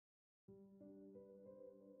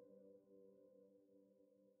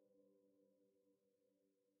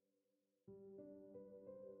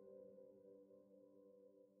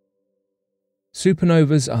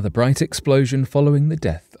Supernovas are the bright explosion following the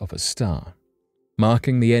death of a star,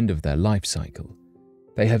 marking the end of their life cycle.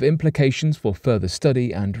 They have implications for further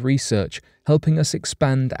study and research, helping us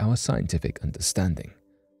expand our scientific understanding.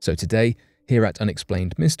 So today, here at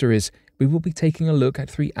Unexplained Mysteries, we will be taking a look at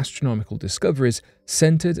 3 astronomical discoveries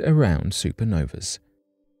centered around supernovas.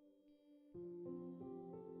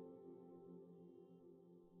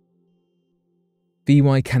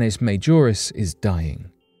 VY Canis Majoris is dying.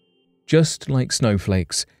 Just like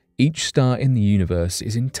snowflakes, each star in the universe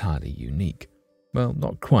is entirely unique. Well,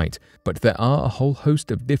 not quite, but there are a whole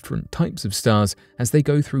host of different types of stars as they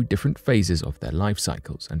go through different phases of their life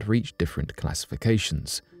cycles and reach different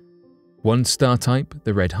classifications. One star type,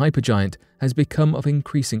 the red hypergiant, has become of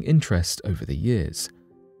increasing interest over the years.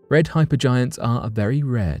 Red hypergiants are a very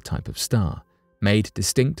rare type of star, made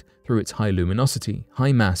distinct through its high luminosity,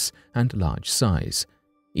 high mass, and large size.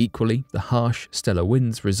 Equally, the harsh stellar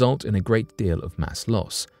winds result in a great deal of mass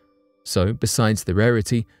loss. So, besides the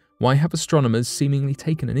rarity, why have astronomers seemingly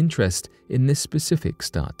taken an interest in this specific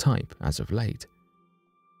star type as of late?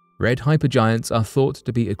 Red hypergiants are thought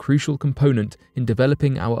to be a crucial component in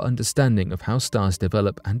developing our understanding of how stars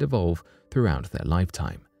develop and evolve throughout their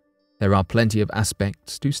lifetime. There are plenty of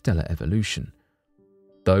aspects to stellar evolution,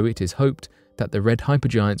 though it is hoped that the red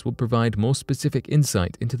hypergiants will provide more specific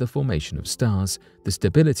insight into the formation of stars, the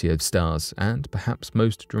stability of stars, and, perhaps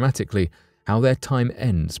most dramatically, how their time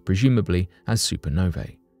ends, presumably as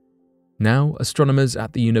supernovae. Now, astronomers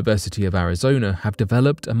at the University of Arizona have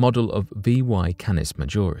developed a model of VY Canis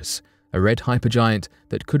Majoris, a red hypergiant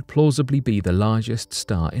that could plausibly be the largest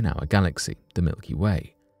star in our galaxy, the Milky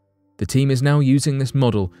Way. The team is now using this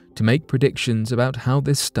model to make predictions about how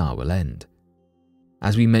this star will end.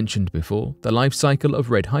 As we mentioned before, the life cycle of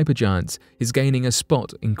red hypergiants is gaining a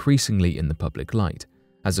spot increasingly in the public light,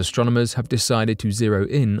 as astronomers have decided to zero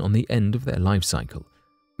in on the end of their life cycle,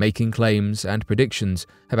 making claims and predictions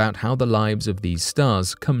about how the lives of these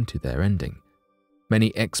stars come to their ending.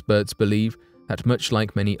 Many experts believe that, much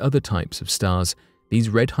like many other types of stars, these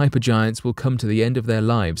red hypergiants will come to the end of their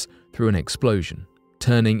lives through an explosion,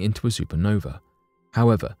 turning into a supernova.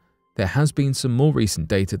 However, there has been some more recent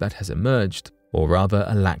data that has emerged, or rather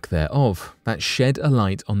a lack thereof, that shed a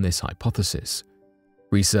light on this hypothesis.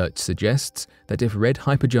 Research suggests that if red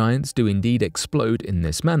hypergiants do indeed explode in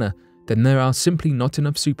this manner, then there are simply not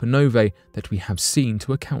enough supernovae that we have seen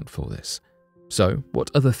to account for this. So, what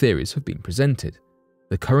other theories have been presented?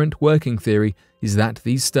 The current working theory is that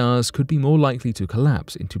these stars could be more likely to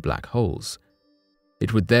collapse into black holes.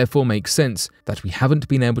 It would therefore make sense that we haven't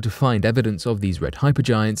been able to find evidence of these red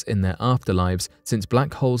hypergiants in their afterlives, since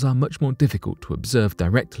black holes are much more difficult to observe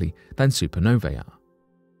directly than supernovae are.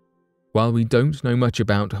 While we don't know much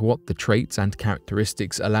about what the traits and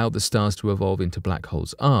characteristics allow the stars to evolve into black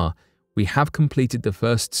holes are, we have completed the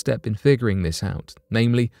first step in figuring this out,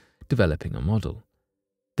 namely, developing a model.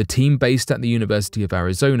 The team based at the University of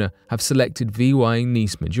Arizona have selected VY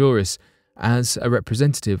Canis Majoris as a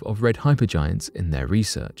representative of red hypergiants in their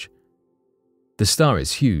research. The star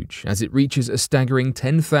is huge, as it reaches a staggering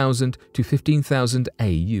 10,000 to 15,000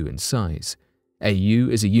 AU in size. AU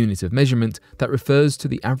is a unit of measurement that refers to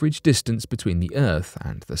the average distance between the Earth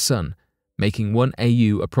and the Sun, making 1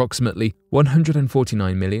 AU approximately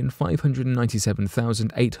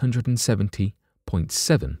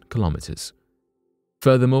 149,597,870.7 kilometers.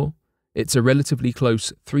 Furthermore, it's a relatively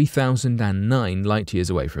close 3,009 light-years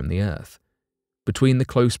away from the Earth. Between the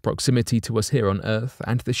close proximity to us here on Earth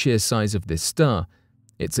and the sheer size of this star,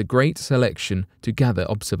 it's a great selection to gather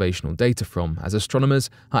observational data from, as astronomers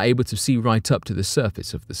are able to see right up to the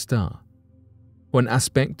surface of the star. One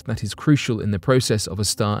aspect that is crucial in the process of a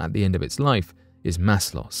star at the end of its life is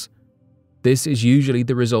mass loss. This is usually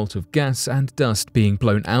the result of gas and dust being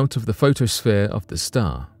blown out of the photosphere of the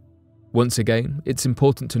star. Once again, it's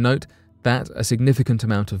important to note that a significant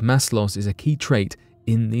amount of mass loss is a key trait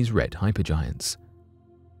in these red hypergiants.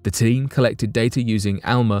 The team collected data using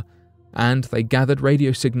ALMA, and they gathered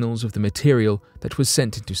radio signals of the material that was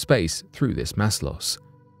sent into space through this mass loss.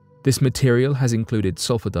 This material has included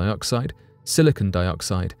sulfur dioxide, silicon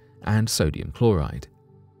dioxide, and sodium chloride.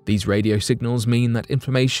 These radio signals mean that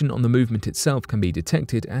information on the movement itself can be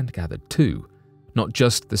detected and gathered too, not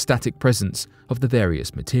just the static presence of the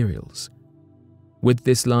various materials. With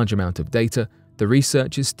this large amount of data, the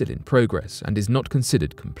research is still in progress and is not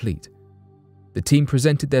considered complete. The team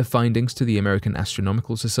presented their findings to the American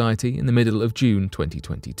Astronomical Society in the middle of June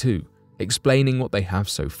 2022, explaining what they have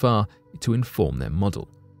so far to inform their model.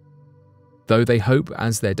 Though they hope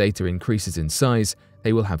as their data increases in size,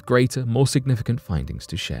 they will have greater, more significant findings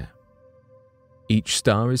to share. Each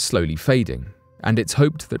star is slowly fading, and it's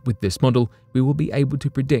hoped that with this model we will be able to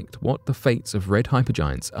predict what the fates of red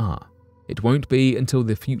hypergiants are. It won't be until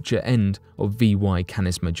the future end of VY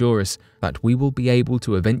Canis Majoris that we will be able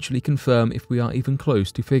to eventually confirm if we are even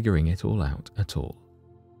close to figuring it all out at all.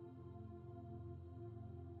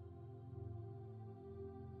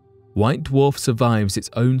 White dwarf survives its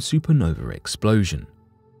own supernova explosion.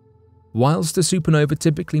 Whilst a supernova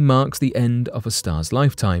typically marks the end of a star's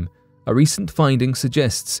lifetime, a recent finding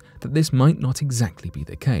suggests that this might not exactly be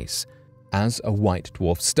the case, as a white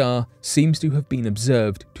dwarf star seems to have been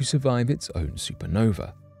observed to survive its own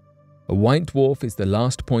supernova. A white dwarf is the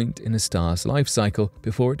last point in a star's life cycle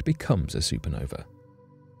before it becomes a supernova.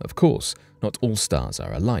 Of course, not all stars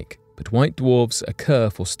are alike, but white dwarfs occur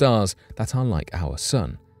for stars that are like our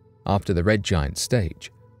Sun, after the red giant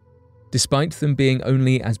stage. Despite them being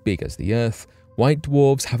only as big as the Earth, white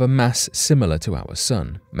dwarfs have a mass similar to our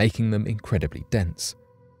Sun, making them incredibly dense.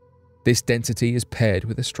 This density is paired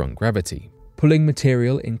with a strong gravity, pulling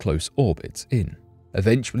material in close orbits in,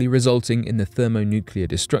 eventually resulting in the thermonuclear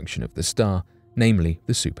destruction of the star, namely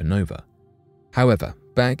the supernova. However,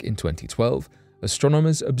 back in 2012,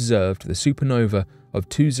 astronomers observed the supernova of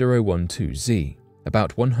 2012Z,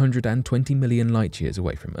 about 120 million light-years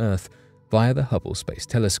away from Earth, via the Hubble Space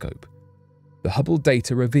Telescope. The Hubble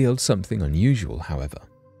data revealed something unusual, however.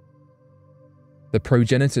 The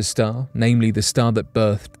progenitor star, namely the star that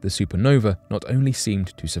birthed the supernova, not only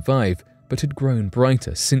seemed to survive, but had grown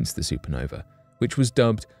brighter since the supernova, which was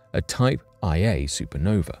dubbed a Type Ia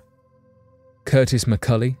supernova. Curtis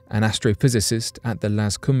McCulley, an astrophysicist at the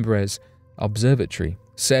Las Cumbres Observatory,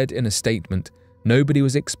 said in a statement, "Nobody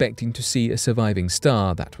was expecting to see a surviving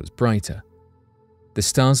star that was brighter." The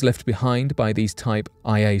stars left behind by these Type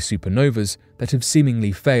Ia supernovas that have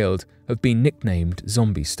seemingly failed have been nicknamed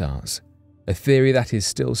zombie stars. A theory that is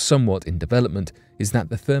still somewhat in development is that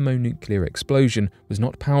the thermonuclear explosion was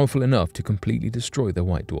not powerful enough to completely destroy the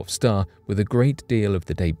white dwarf star, with a great deal of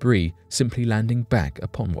the debris simply landing back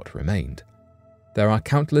upon what remained. There are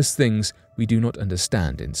countless things we do not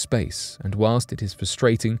understand in space, and whilst it is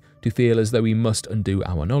frustrating to feel as though we must undo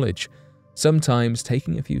our knowledge, sometimes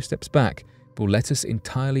taking a few steps back will let us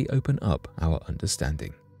entirely open up our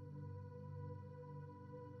understanding.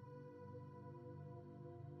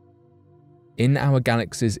 In our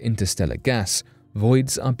galaxy's interstellar gas,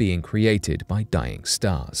 voids are being created by dying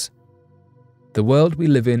stars. The world we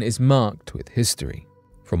live in is marked with history.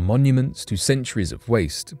 From monuments to centuries of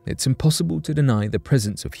waste, it's impossible to deny the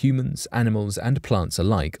presence of humans, animals, and plants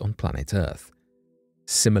alike on planet Earth.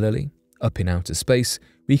 Similarly, up in outer space,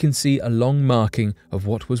 we can see a long marking of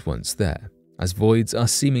what was once there, as voids are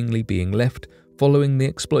seemingly being left following the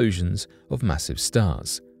explosions of massive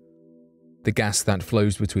stars. The gas that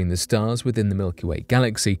flows between the stars within the Milky Way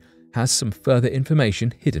galaxy has some further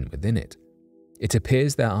information hidden within it. It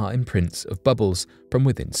appears there are imprints of bubbles from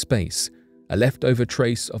within space, a leftover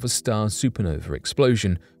trace of a star's supernova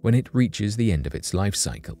explosion when it reaches the end of its life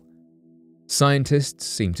cycle. Scientists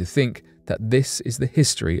seem to think that this is the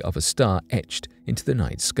history of a star etched into the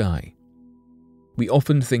night sky. We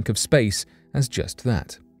often think of space as just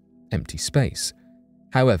that, empty space.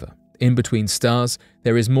 However, in between stars,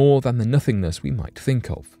 there is more than the nothingness we might think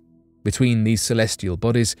of. Between these celestial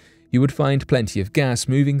bodies, you would find plenty of gas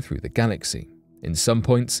moving through the galaxy. In some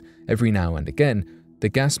points, every now and again, the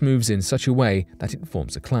gas moves in such a way that it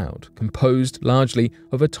forms a cloud, composed largely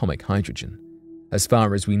of atomic hydrogen. As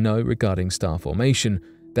far as we know regarding star formation,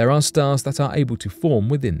 there are stars that are able to form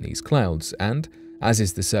within these clouds and, as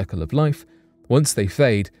is the circle of life, once they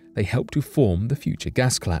fade, they help to form the future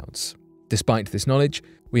gas clouds. Despite this knowledge,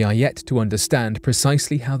 we are yet to understand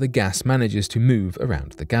precisely how the gas manages to move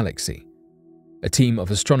around the galaxy. A team of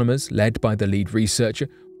astronomers led by the lead researcher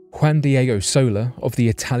Juan Diego Sola of the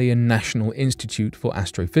Italian National Institute for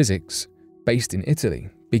Astrophysics, based in Italy,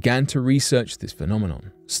 began to research this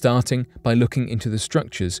phenomenon, starting by looking into the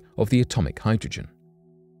structures of the atomic hydrogen.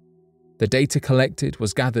 The data collected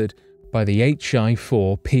was gathered by the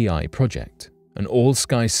HI4PI project, an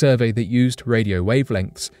all-sky survey that used radio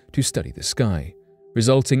wavelengths to study the sky,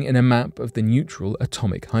 resulting in a map of the neutral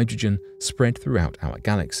atomic hydrogen spread throughout our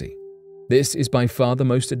galaxy. This is by far the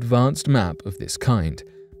most advanced map of this kind,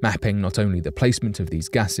 mapping not only the placement of these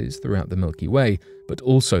gases throughout the Milky Way, but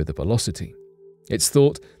also the velocity. It's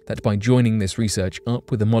thought that by joining this research up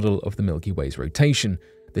with a model of the Milky Way's rotation,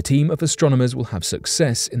 the team of astronomers will have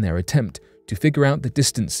success in their attempt to figure out the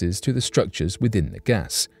distances to the structures within the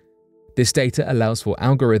gas. This data allows for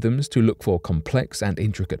algorithms to look for complex and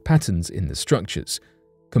intricate patterns in the structures,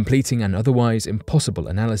 completing an otherwise impossible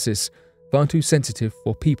analysis far too sensitive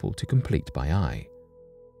for people to complete by eye.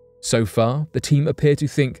 So far, the team appear to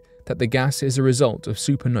think that the gas is a result of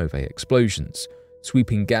supernovae explosions,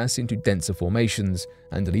 sweeping gas into denser formations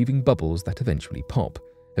and leaving bubbles that eventually pop,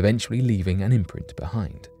 eventually leaving an imprint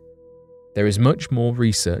behind. There is much more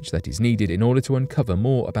research that is needed in order to uncover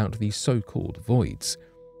more about these so-called voids,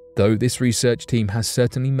 though this research team has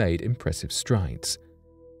certainly made impressive strides.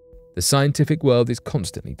 The scientific world is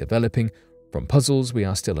constantly developing, from puzzles we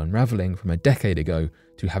are still unraveling from a decade ago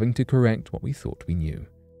to having to correct what we thought we knew.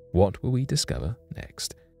 What will we discover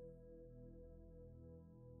next?